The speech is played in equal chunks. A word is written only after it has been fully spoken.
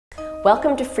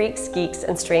Welcome to Freaks, Geeks,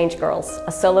 and Strange Girls,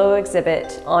 a solo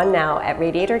exhibit on now at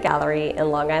Radiator Gallery in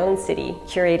Long Island City,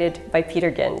 curated by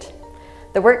Peter Gynd.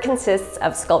 The work consists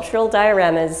of sculptural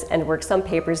dioramas and works on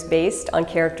papers based on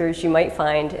characters you might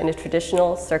find in a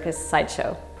traditional circus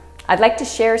sideshow. I'd like to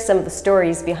share some of the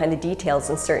stories behind the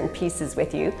details in certain pieces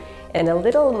with you in a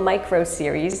little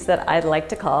micro-series that I'd like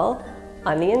to call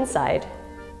On the Inside.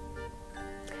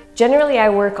 Generally, I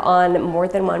work on more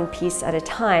than one piece at a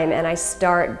time, and I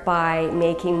start by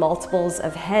making multiples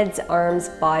of heads, arms,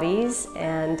 bodies,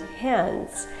 and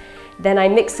hands. Then I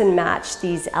mix and match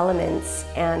these elements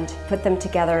and put them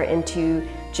together into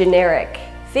generic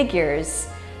figures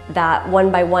that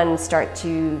one by one start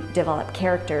to develop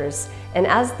characters. And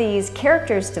as these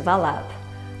characters develop,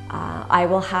 I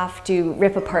will have to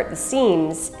rip apart the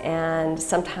seams and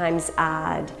sometimes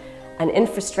add an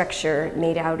infrastructure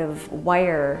made out of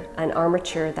wire, an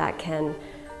armature that can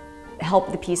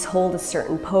help the piece hold a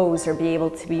certain pose or be able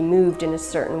to be moved in a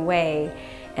certain way.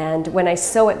 And when I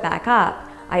sew it back up,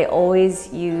 I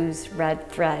always use red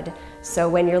thread. So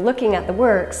when you're looking at the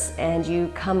works and you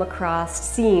come across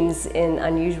seams in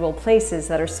unusual places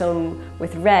that are sewn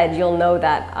with red, you'll know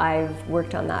that I've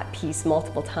worked on that piece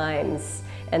multiple times,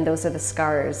 and those are the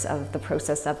scars of the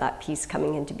process of that piece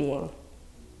coming into being.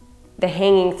 The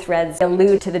hanging threads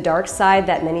allude to the dark side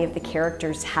that many of the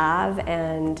characters have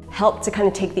and help to kind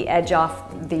of take the edge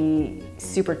off the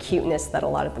super cuteness that a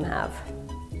lot of them have.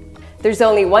 There's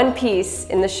only one piece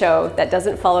in the show that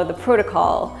doesn't follow the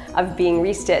protocol of being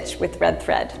restitched with red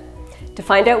thread. To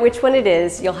find out which one it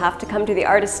is, you'll have to come to the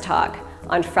Artist Talk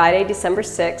on Friday, December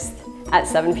 6th at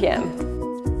 7 p.m.